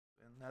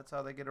That's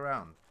how they get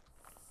around.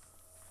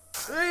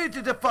 Hey,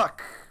 the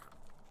fuck!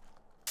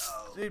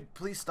 Dude,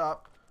 please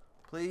stop.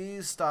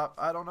 Please stop.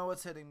 I don't know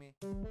what's hitting me.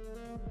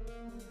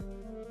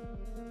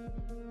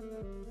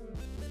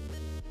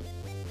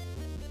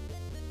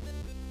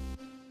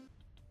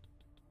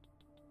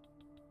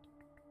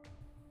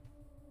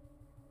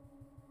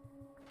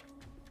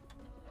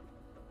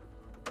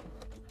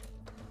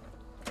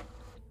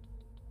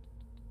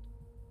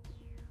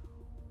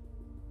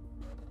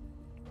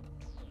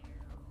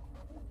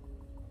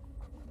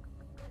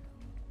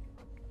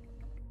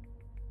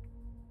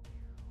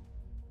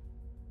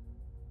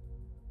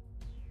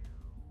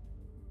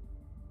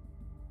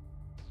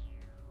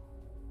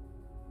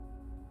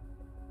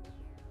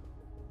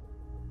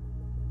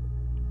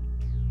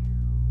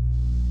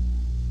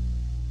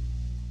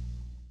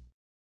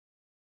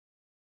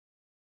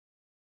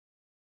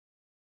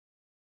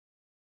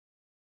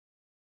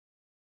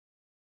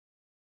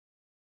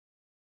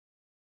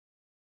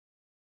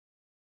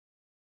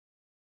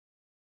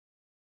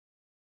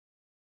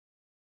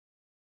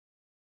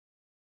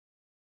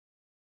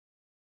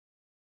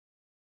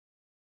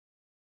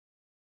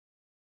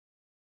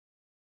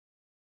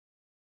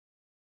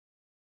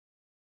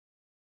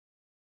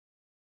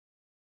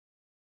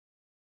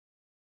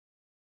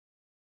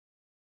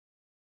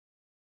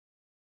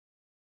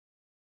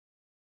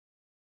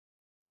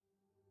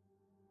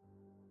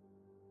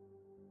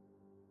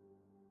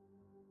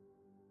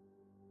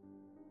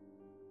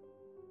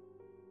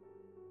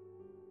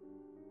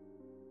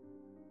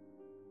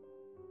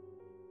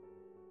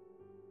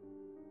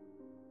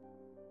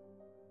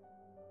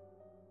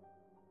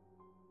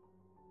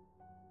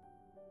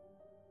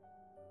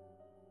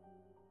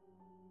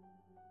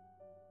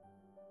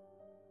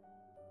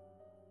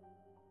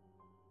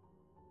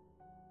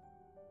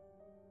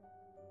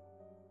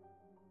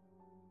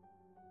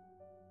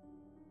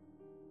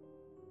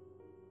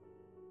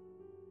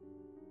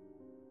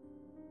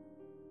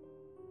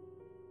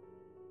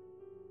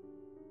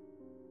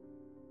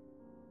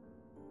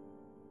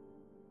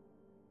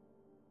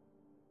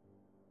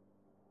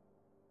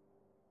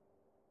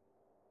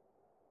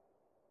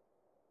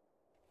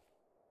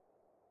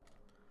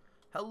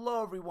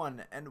 Hello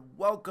everyone, and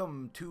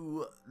welcome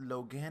to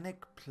Loganic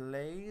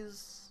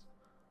Plays?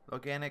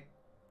 Loganic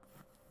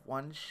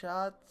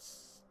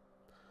One-Shots?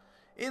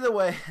 Either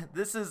way,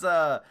 this is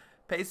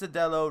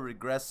Pesadelo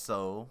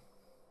Regressão,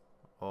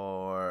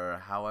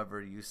 or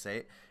however you say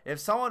it. If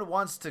someone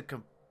wants to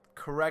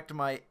correct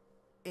my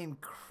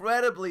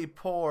incredibly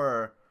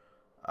poor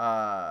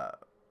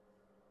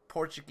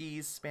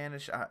Portuguese,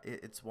 Spanish,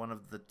 it's one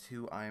of the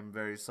two, I am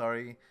very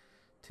sorry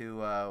to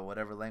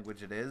whatever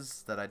language it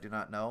is that I do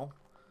not know.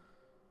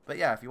 But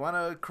yeah, if you want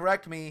to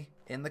correct me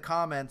in the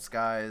comments,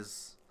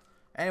 guys.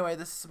 Anyway,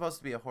 this is supposed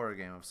to be a horror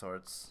game of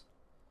sorts.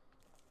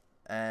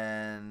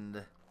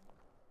 And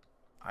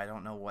I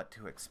don't know what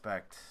to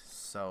expect.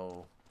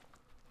 So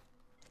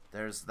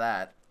there's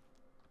that.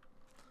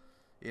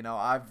 You know,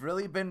 I've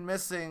really been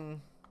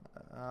missing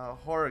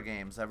horror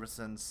games ever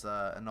since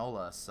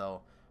Enola.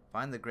 So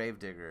find the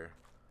Gravedigger.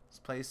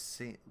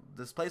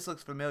 This place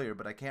looks familiar,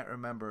 but I can't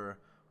remember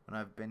when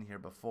I've been here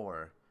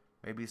before.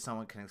 Maybe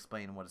someone can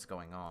explain what is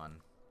going on.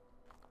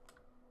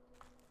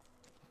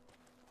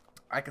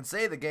 I can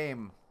say the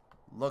game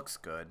looks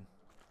good,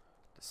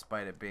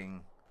 despite it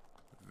being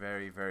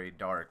very, very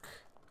dark.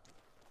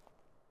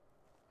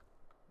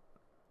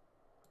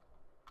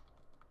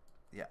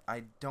 Yeah,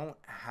 I don't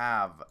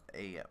have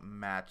a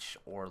match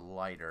or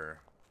lighter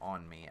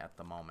on me at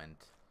the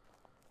moment.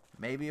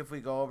 Maybe if we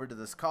go over to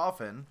this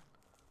coffin,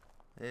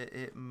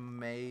 it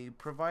may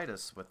provide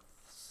us with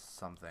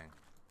something.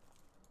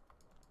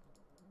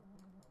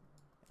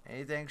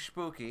 Anything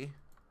spooky?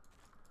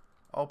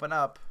 Open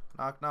up.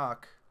 Knock,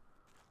 knock.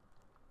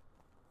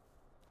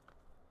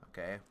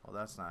 Okay, well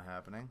that's not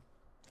happening.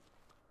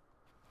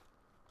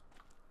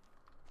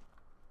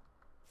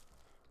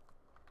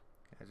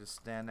 I just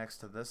stand next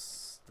to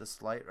this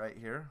light right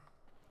here.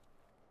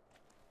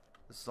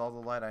 This is all the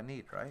light I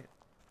need, right?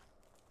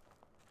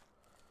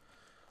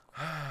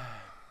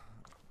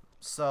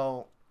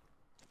 So,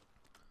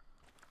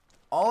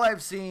 all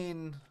I've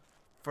seen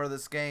for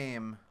this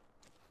game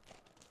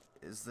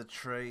is the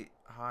trait.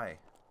 Hi.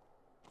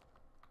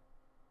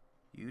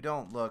 You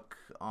don't look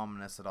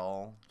ominous at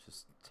all,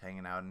 just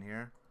hanging out in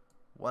here.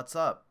 What's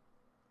up?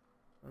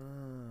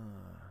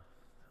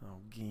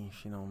 Alguém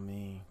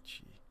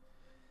finalmente.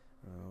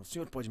 O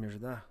senhor pode me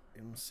ajudar?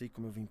 Eu não sei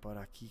como eu vim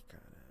parar aqui,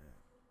 cara.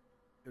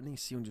 Eu nem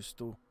sei onde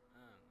estou.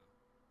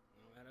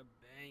 Não era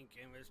bem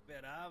quem eu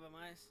esperava,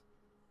 mas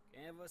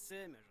quem é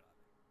você, meu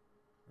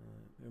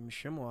jovem? Eu me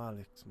chamo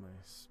Alex,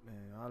 mas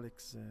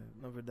Alex,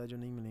 na verdade eu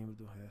nem me lembro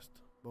do resto.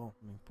 Bom,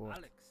 não importa.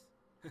 Alex?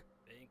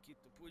 Bem que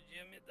tu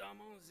podia me dar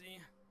uma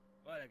mãozinha.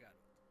 Olha, garoto,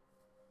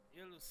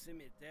 pelo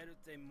cemitério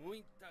tem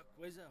muita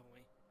coisa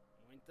ruim.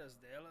 Muitas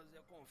delas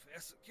eu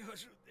confesso que eu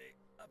ajudei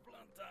a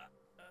plantar.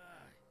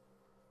 Ai.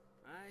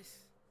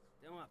 Mas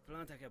tem uma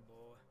planta que é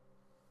boa.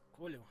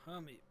 Colha um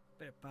ramo e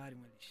prepare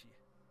um elixir.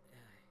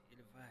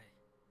 Ele vai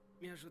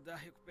me ajudar a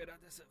recuperar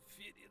dessa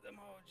ferida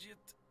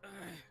maldita.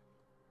 Ai.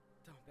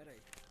 Então,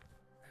 peraí.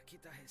 Aqui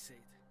tá a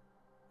receita.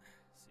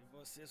 Se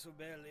você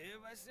souber ler,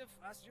 vai ser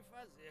fácil de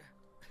fazer.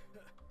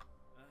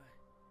 Ai.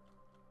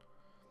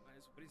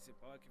 Mas o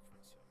principal é que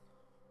funciona.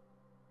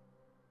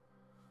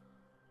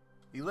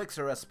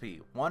 Elixir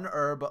recipe. 1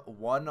 herb,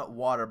 1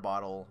 water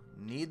bottle.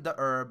 Knead the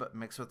herb,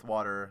 mix with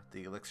water.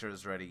 The elixir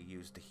is ready.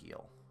 Use to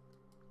heal.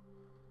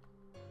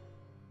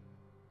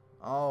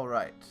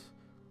 Alright.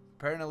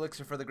 Prepare an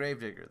elixir for the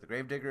gravedigger. The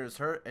gravedigger is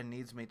hurt and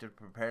needs me to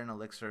prepare an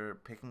elixir,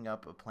 picking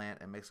up a plant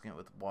and mixing it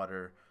with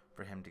water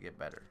for him to get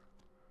better.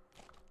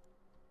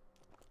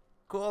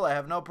 Cool, I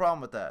have no problem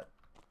with that.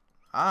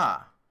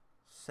 Ah,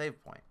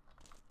 save point.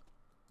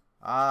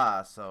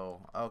 Ah,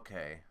 so,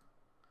 okay.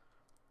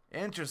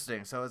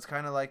 Interesting, so it's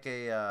kind of like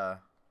a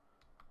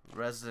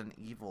Resident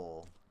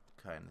Evil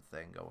kind of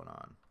thing going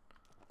on.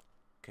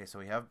 Okay, so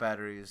we have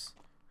batteries,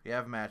 we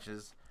have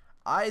matches.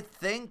 I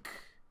think,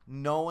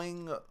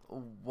 knowing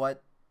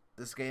what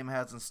this game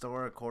has in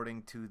store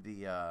according to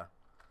the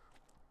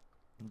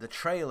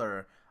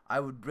trailer, I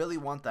would really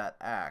want that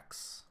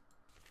axe.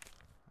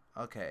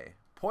 Okay,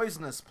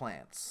 poisonous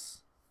plants.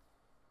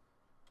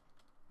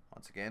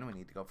 Once again, we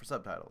need to go for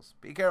subtitles.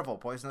 Be careful,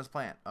 poisonous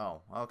plant.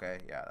 Oh, okay,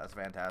 yeah, that's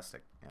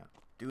fantastic. Yeah,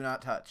 do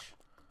not touch.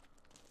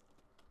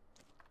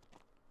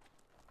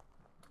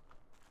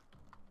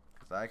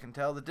 Because I can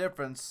tell the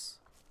difference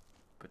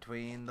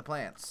between the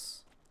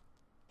plants.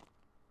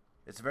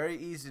 It's very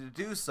easy to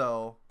do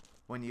so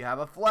when you have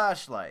a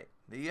flashlight.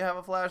 Do you have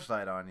a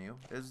flashlight on you?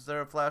 Is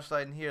there a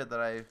flashlight in here that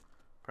I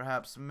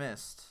perhaps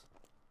missed?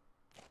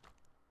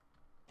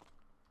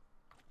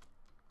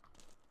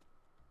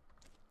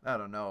 I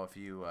don't know if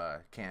you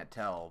can't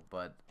tell,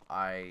 but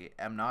I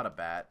am not a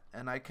bat,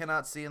 and I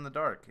cannot see in the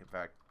dark. In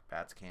fact,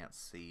 bats can't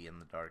see in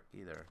the dark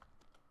either.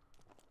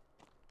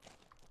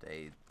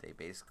 They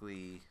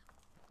basically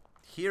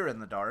hear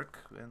in the dark,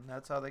 and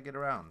that's how they get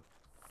around.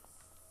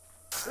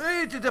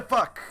 Hey, the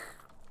fuck!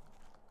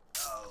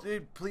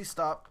 Dude, please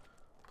stop.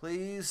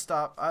 Please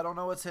stop. I don't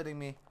know what's hitting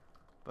me,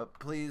 but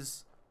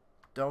please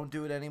don't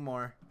do it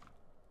anymore.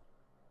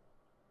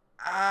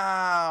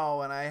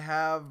 Ow! And I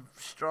have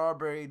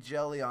strawberry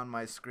jelly on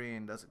my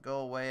screen. Does it go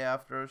away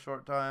after a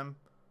short time?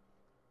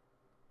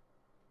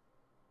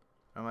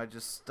 Or am I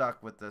just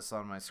stuck with this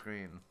on my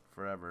screen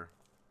forever?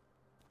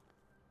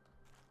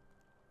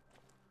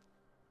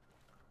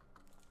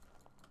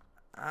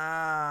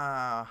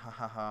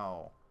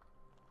 Ow!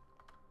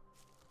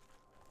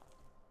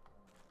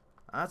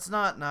 That's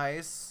not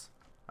nice.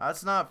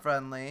 That's not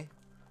friendly.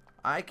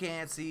 I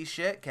can't see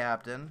shit,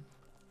 Captain.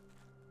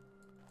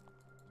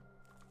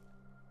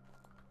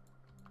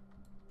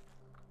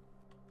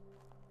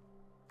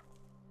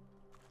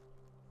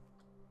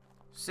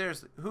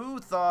 Seriously, who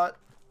thought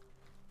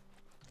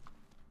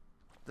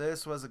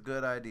this was a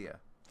good idea?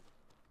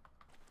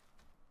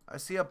 I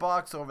see a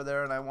box over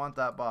there and I want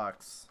that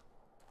box.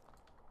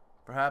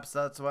 Perhaps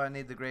that's what I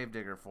need the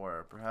gravedigger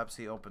for. Perhaps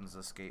he opens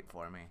this gate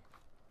for me.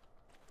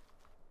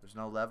 There's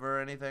no lever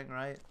or anything,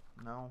 right?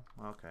 No?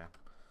 Okay.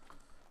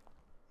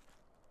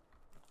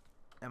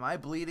 Am I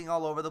bleeding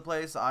all over the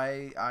place?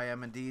 I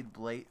am indeed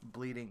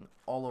bleeding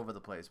all over the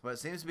place. But it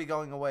seems to be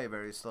going away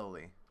very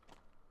slowly.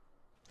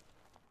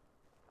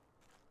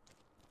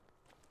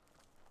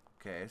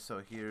 Okay,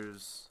 so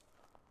here's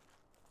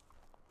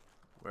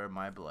where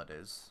my blood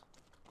is.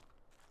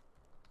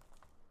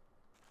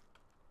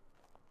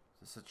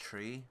 Is this a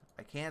tree?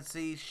 I can't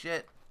see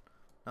shit.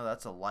 No,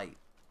 that's a light.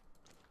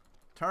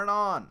 Turn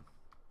on!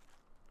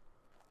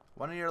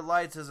 One of your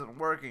lights isn't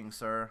working,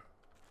 sir.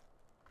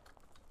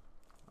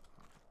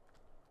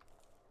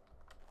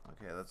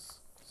 Okay, let's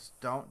just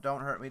don't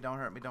hurt me, don't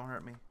hurt me, don't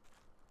hurt me.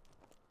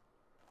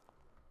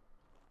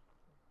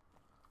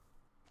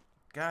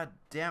 God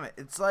damn it.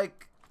 It's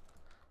like,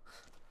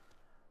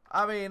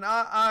 I mean,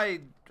 I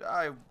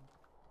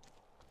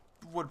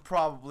would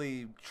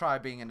probably try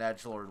being an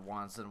edgelord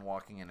once and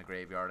walking in a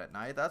graveyard at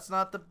night. That's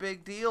not the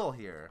big deal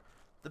here.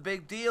 The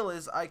big deal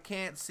is I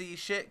can't see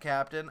shit,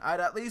 Captain. I'd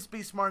at least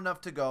be smart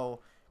enough to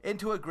go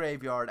into a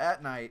graveyard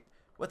at night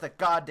with a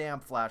goddamn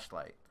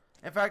flashlight.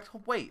 In fact,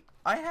 wait.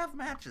 I have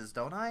matches,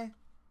 don't I?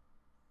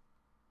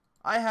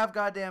 I have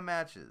goddamn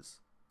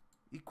matches.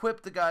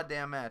 Equip the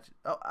goddamn match.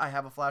 Oh, I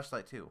have a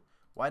flashlight too.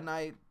 Why didn't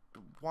I?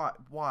 Why?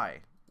 Why?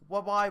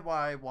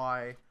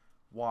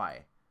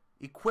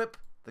 Equip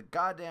the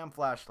goddamn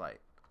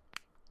flashlight.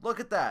 Look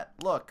at that.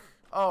 Look.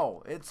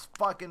 Oh, it's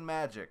fucking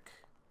magic.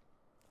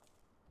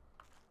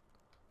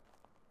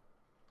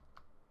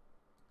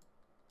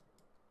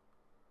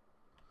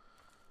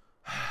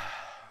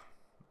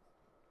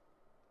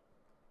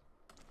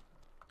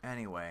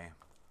 Anyway.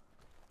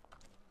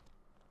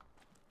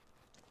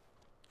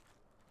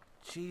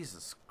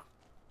 Jesus.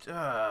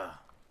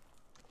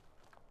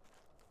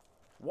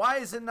 Why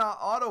is it not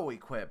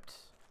auto-equipped?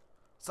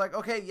 It's like,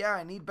 okay, yeah,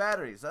 I need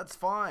batteries. That's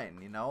fine,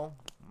 you know?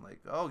 I'm like,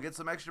 oh, get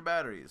some extra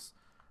batteries.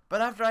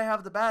 But after I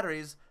have the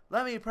batteries,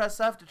 let me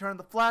press F to turn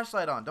the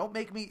flashlight on. Don't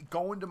make me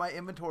go into my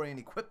inventory and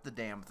equip the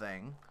damn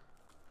thing.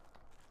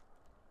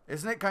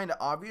 Isn't it kind of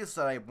obvious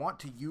that I want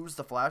to use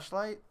the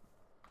flashlight?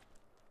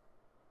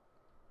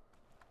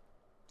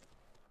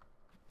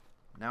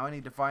 Now I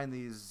need to find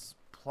these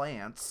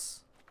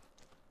plants,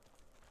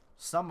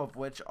 some of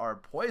which are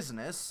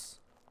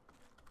poisonous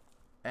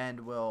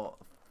and will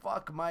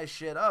fuck my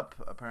shit up,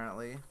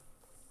 apparently.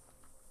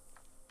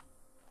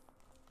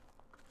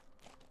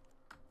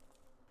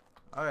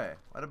 Okay,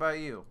 what about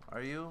you?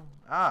 Are you?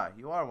 Ah,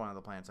 you are one of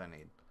the plants I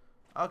need.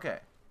 Okay.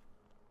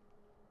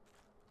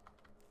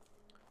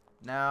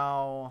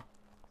 Now,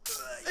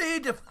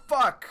 eat the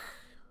fuck!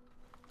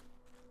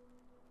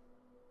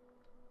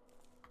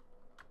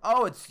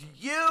 Oh, it's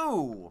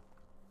you!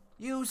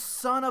 You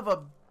son of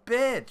a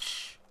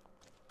bitch!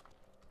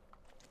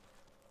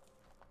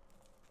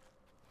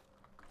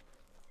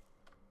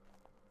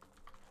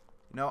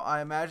 You know,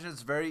 I imagine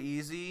it's very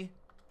easy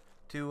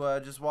to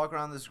just walk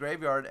around this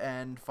graveyard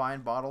and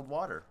find bottled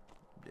water.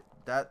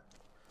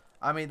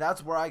 I mean,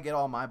 that's where I get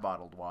all my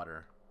bottled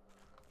water.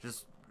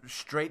 Just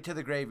straight to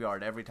the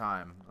graveyard every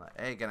time. Like,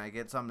 hey, can I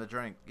get something to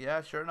drink?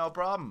 Yeah, sure, no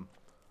problem.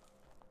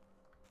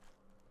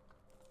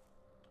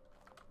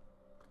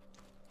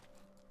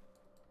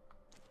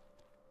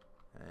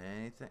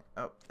 Anything?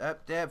 Oh,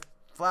 that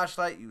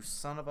flashlight, you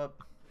son of a...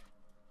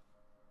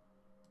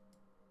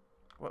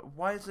 What?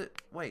 Why is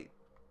it... Wait.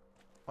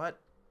 What?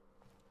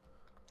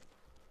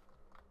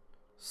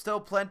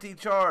 Still plenty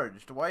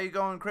charged. Why are you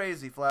going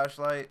crazy,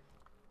 flashlight?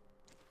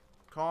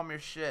 Calm your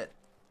shit.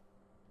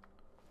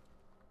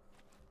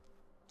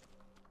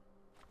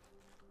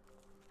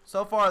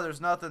 So far, there's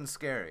nothing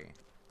scary.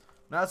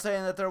 Not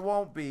saying that there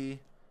won't be.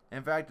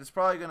 In fact, it's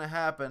probably going to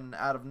happen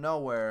out of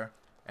nowhere,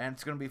 and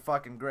it's going to be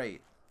fucking great.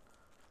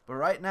 But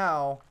right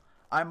now,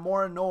 I'm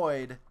more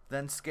annoyed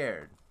than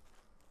scared.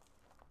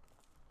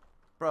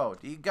 Bro,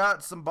 you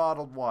got some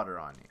bottled water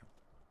on you.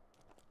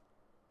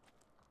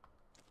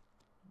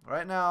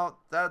 Right now,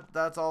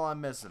 that's all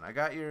I'm missing. I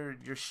got your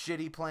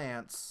shitty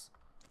plants.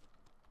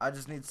 I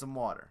just need some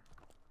water.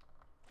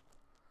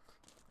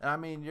 And I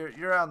mean,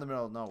 you're out in the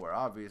middle of nowhere.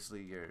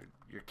 Obviously, you're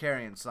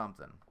carrying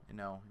something. You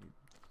know,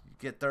 you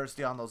get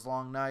thirsty on those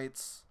long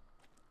nights.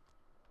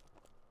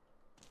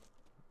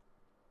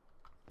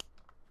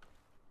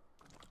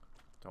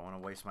 Don't want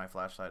to waste my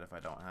flashlight if I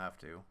don't have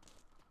to.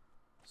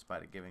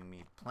 Despite it giving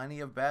me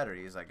plenty of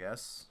batteries, I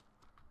guess.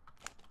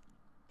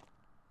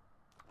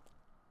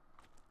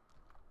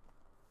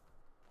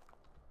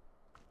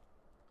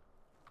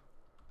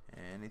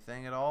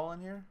 Anything at all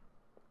in here?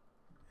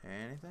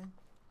 Anything?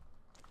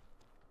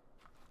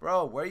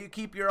 Bro, where you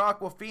keep your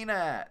Aquafina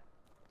at?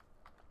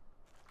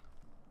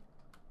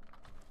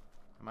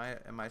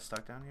 Am I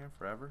stuck down here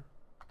forever?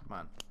 Come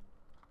on.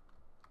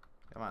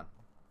 Come on.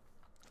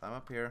 Climb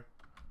up here.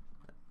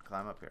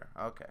 Climb up here.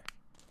 Okay.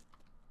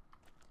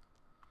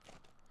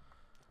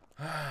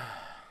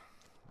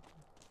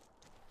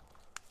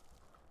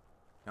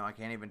 No, I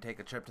can't even take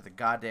a trip to the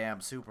goddamn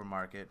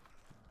supermarket.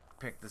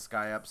 Pick this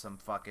guy up some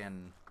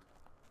fucking...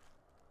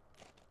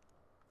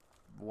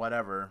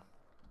 whatever.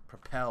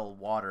 Propel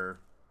water.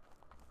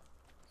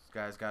 This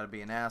guy's gotta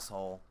be an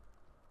asshole.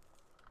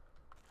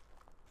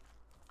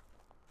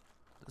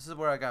 This is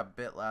where I got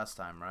bit last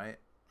time, right?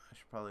 I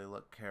should probably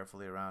look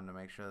carefully around to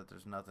make sure that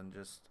there's nothing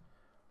just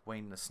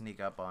waiting to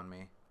sneak up on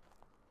me.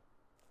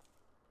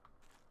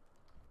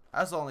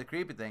 That's the only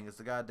creepy thing, is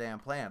the goddamn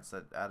plants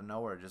that out of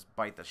nowhere just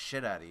bite the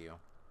shit out of you.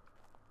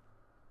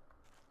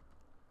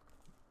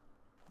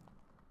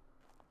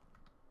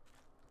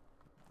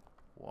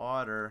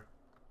 Water.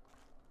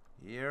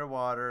 Here,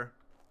 water.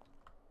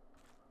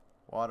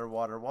 Water,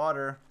 water,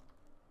 water.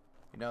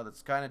 You know,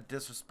 that's kind of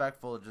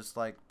disrespectful to just,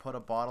 like, put a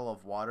bottle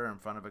of water in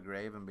front of a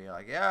grave and be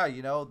like, yeah,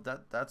 you know,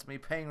 that's me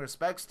paying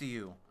respects to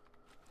you.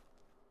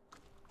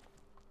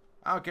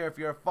 I don't care if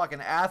you're a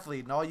fucking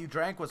athlete and all you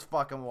drank was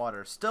fucking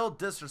water. Still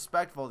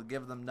disrespectful to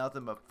give them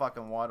nothing but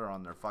fucking water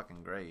on their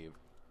fucking grave.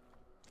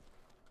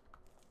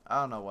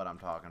 I don't know what I'm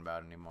talking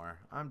about anymore.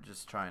 I'm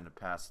just trying to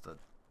pass the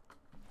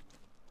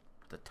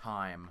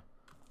time.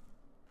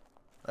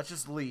 Let's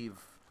just leave.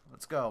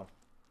 Let's go.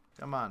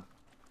 Come on.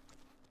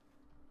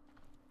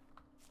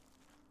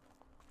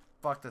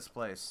 Fuck this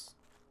place.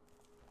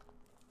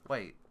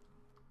 Wait.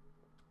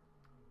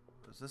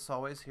 Was this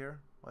always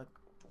here? What?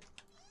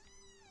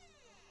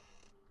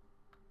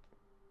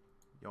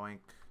 Yoink.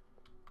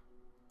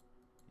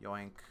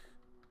 Yoink.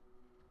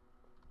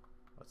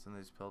 What's in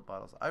these pill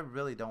bottles? I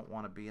really don't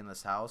want to be in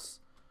this house,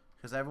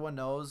 because everyone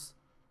knows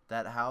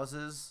that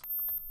houses...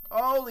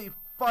 Holy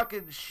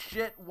fucking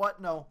shit.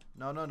 What? No.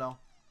 No, no, no.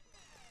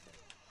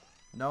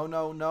 No,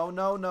 no, no,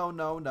 no, no,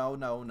 no, no,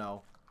 no,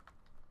 no.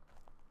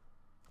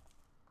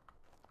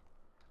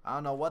 I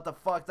don't know what the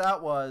fuck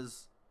that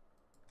was,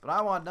 but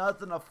I want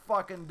nothing to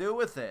fucking do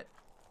with it.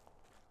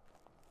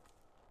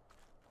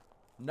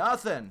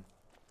 Nothing.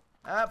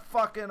 At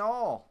fucking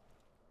all.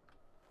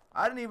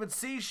 I didn't even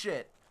see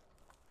shit.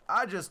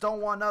 I just don't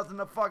want nothing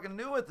to fucking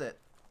do with it.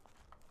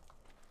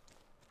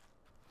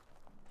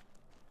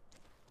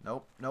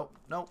 Nope, nope,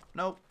 nope,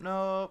 nope,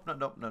 nope, nope,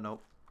 nope, nope,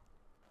 nope.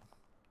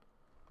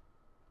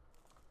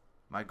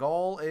 My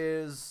goal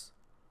is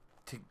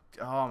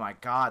Oh my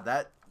god,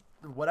 that...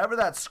 Whatever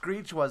that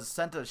screech was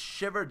sent a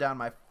shiver down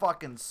my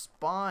fucking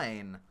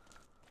spine.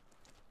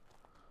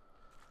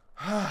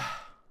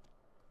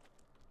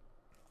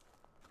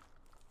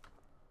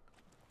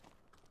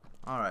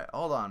 Alright,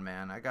 hold on,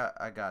 man. I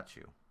got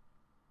you.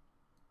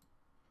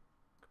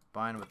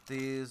 Combine with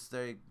these.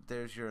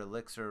 There's your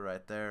elixir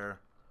right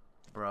there,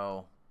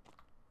 bro.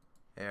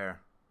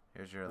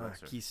 Here's your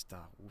elixir. Aqui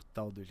está, o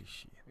tal do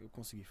elixir. Eu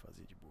consegui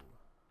fazer de boa.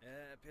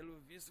 É, pelo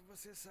visto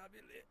você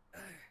sabe ler.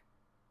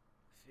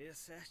 Fez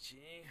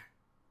certinho.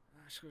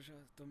 Acho que eu já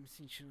tô me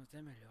sentindo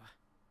até melhor.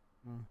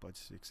 Pode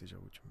ser que seja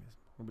útil mesmo.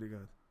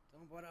 Obrigado.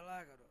 Então bora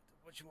lá, garoto.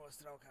 Eu vou te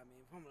mostrar o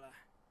caminho. Vamos lá.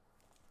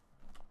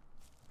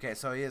 Okay,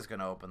 so he is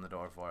gonna open the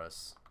door for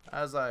us,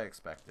 as I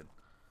expected.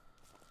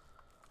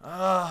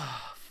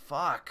 Ah,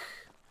 fuck.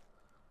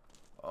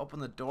 Open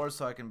the door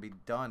so I can be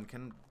done.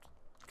 Can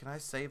I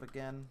save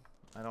again?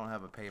 I don't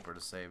have a paper to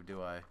save,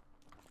 do I?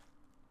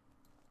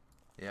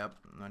 Yep,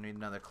 I need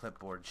another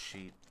clipboard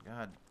sheet.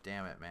 God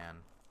damn it,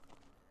 man.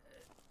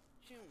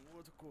 Tinha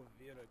outro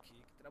coveiro aqui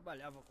que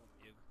trabalhava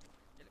comigo.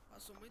 Ele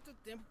passou muito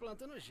tempo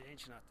plantando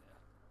gente na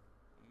terra.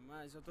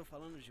 Mas eu tô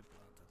falando de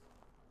plantas.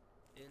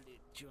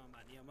 Ele tinha uma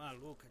mania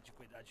maluca de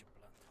cuidar de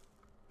planta.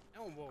 É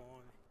um bom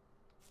homem.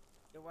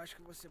 Eu acho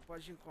que você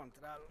pode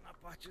encontrá-lo na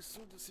parte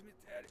sul do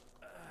cemitério.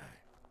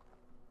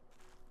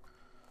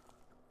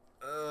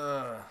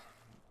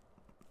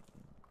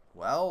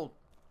 Well,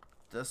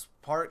 this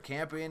part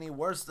can't be any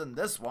worse than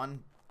this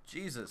one.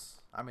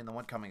 Jesus. I mean, the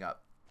one coming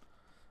up.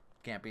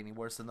 Can't be any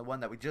worse than the one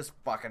that we just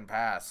fucking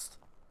passed.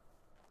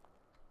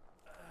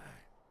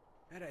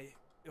 Peraí,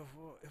 eu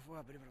vou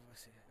abrir pra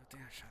você. Eu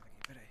tenho a chave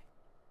aqui, peraí.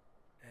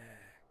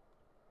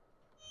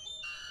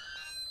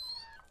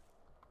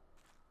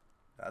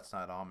 That's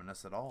not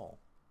ominous at all.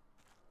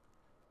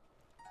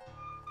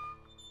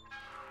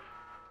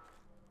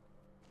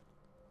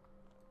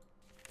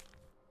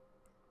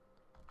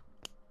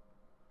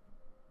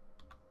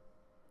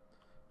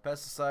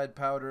 Pesticide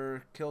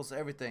powder kills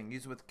everything.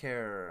 Use with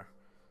care.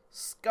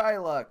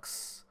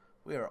 Skylux,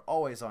 we are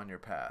always on your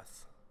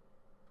path.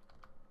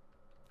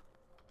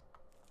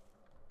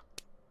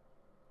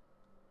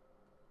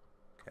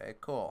 Okay,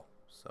 cool.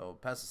 So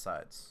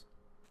pesticides.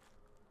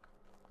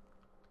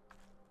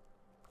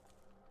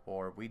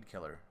 Or weed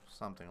killer,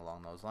 something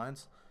along those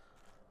lines.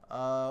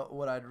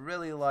 What I'd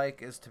really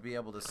like is to be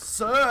able to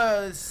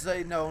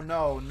say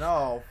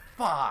no,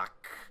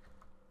 fuck.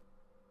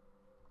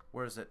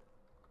 Where is it?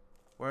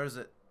 Where is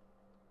it?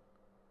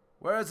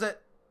 Where is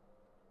it?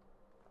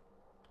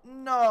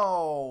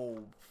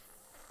 No.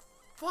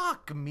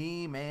 Fuck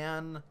me,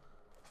 man.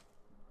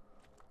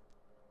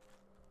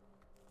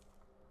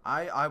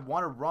 I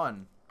want to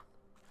run.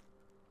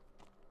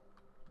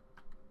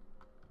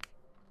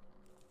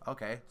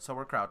 Okay, so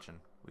we're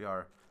crouching. We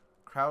are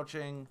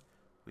crouching.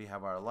 We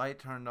have our light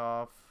turned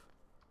off.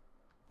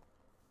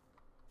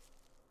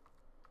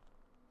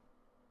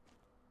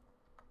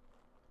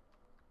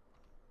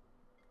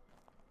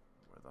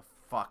 Where the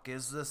fuck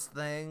is this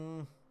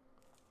thing?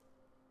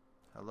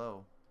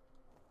 Hello?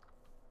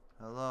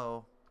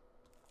 Hello?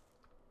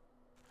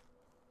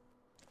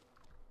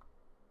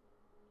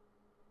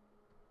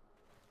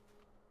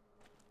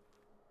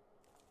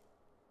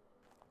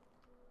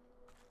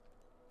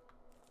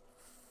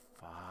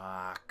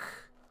 Fuck.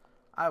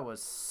 I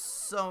was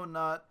so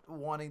not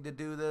wanting to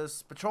do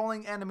this.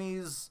 Patrolling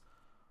enemies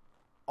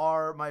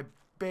are my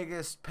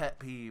biggest pet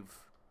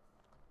peeve.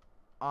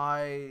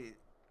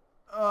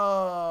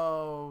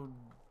 Oh,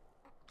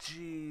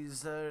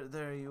 jeez.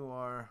 There you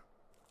are.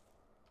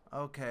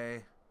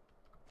 Okay.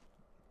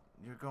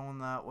 You're going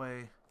that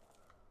way.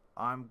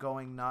 I'm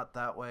going not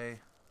that way.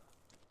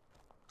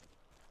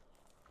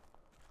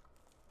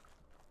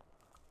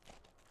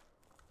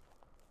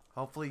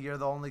 Hopefully you're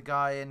the only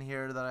guy in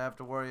here that I have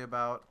to worry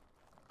about.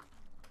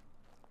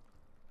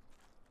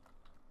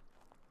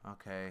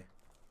 Okay.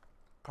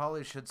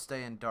 Probably should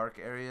stay in dark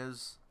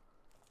areas.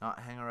 Not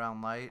hang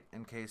around light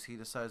in case he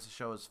decides to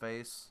show his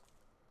face.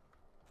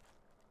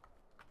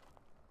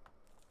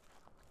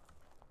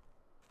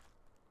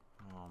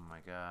 Oh my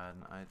god.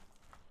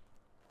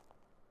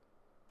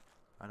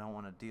 I don't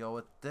want to deal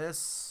with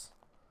this.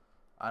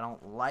 I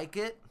don't like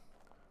it.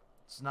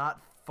 It's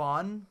not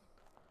fun.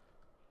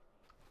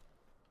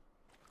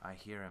 I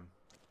hear him.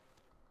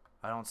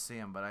 I don't see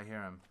him, but I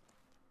hear him.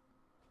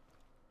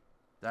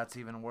 That's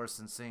even worse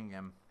than seeing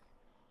him.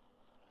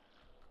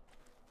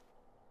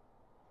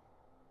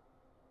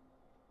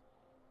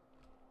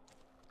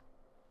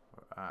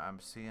 I'm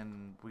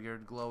seeing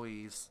weird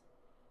glowies.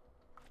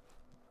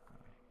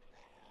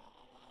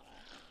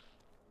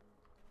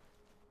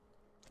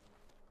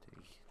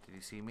 Did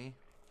he see me?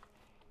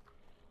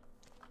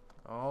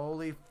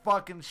 Holy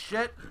fucking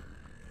shit!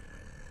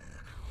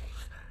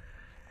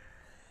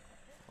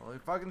 Holy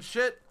fucking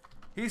shit!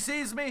 He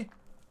sees me!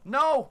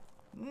 No!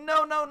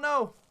 No, no,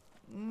 no!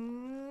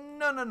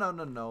 No, no, no,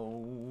 no,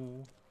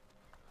 no.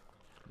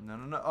 No,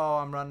 no, no. Oh,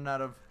 I'm running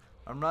out of...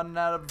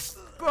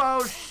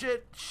 Oh,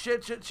 shit!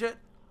 Shit, shit, shit!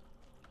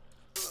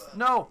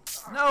 No!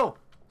 No!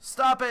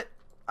 Stop it!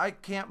 I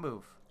can't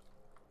move.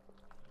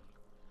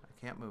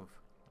 I can't move.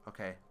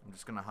 Okay, I'm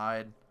just gonna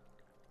hide.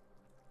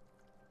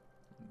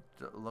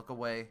 Look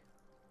away.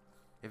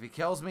 If he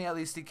kills me, at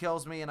least he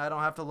kills me, and I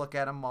don't have to look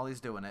at him while he's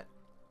doing it.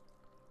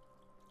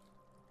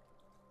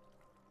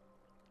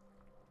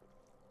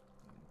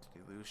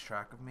 Did he lose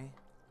track of me?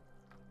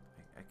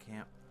 I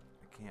can't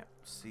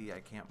see. I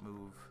can't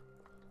move.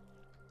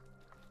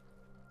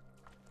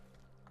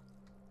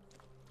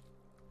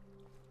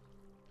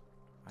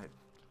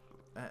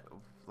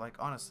 Like,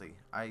 honestly,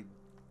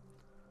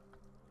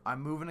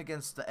 I'm moving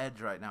against the edge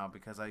right now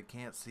because I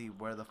can't see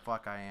where the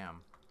fuck I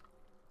am.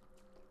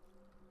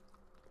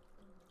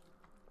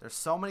 There's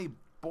so many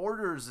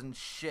borders and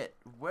shit.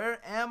 Where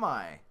am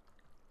I?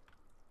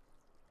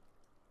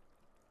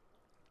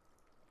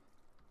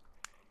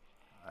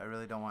 I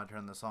really don't want to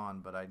turn this on,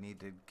 but I need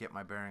to get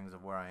my bearings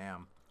of where I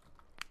am.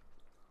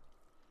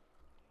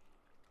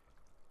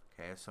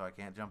 Okay, so I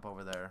can't jump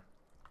over there.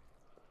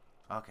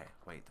 Okay,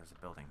 wait, there's a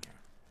building here.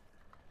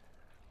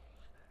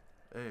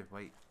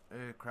 Wait,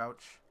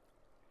 crouch.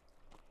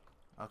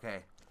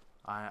 Okay,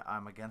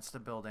 I'm against a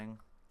building.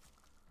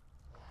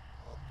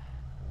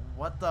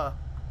 What the?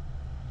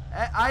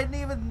 I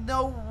didn't even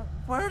know.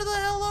 Where the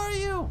hell are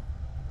you?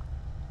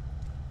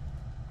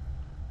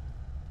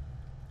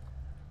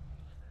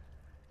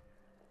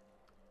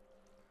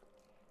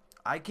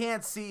 I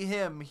can't see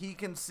him. He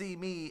can see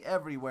me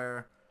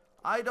everywhere.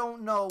 I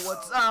don't know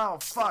what's... Oh,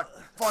 fuck.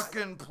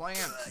 Fucking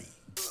plant.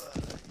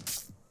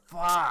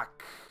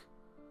 Fuck.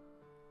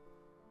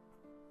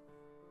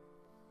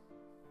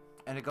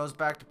 And it goes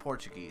back to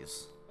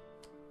Portuguese.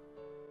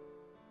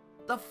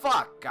 The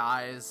fuck,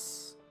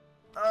 guys?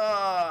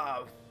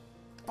 Fuck.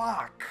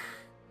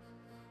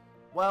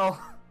 Well,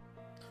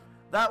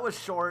 that was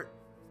short.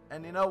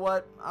 And you know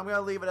what? I'm gonna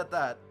leave it at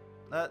that.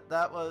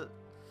 That was...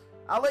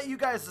 I'll let you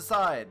guys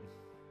decide.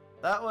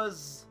 That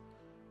was...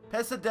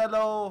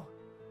 Pesadelo...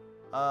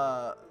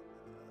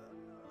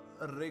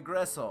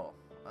 Regressão.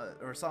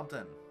 Or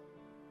something.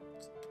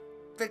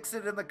 Fix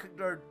it in the...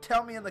 Or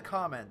tell me in the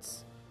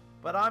comments.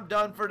 But I'm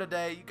done for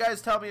today. You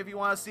guys tell me if you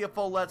want to see a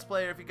full Let's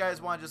Play, or if you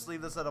guys want to just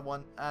leave this at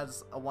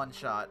as a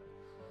one-shot.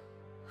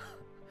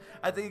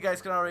 I think you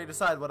guys can already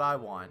decide what I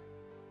want.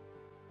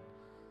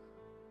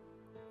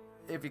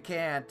 If you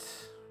can't,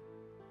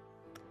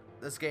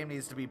 this game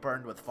needs to be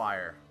burned with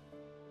fire.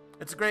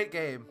 It's a great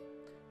game.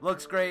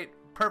 Looks great.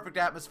 Perfect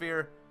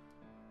atmosphere.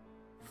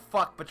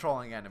 Fuck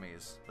patrolling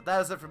enemies. But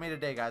that is it for me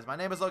today, guys. My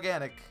name is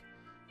Organic,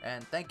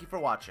 and thank you for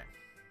watching.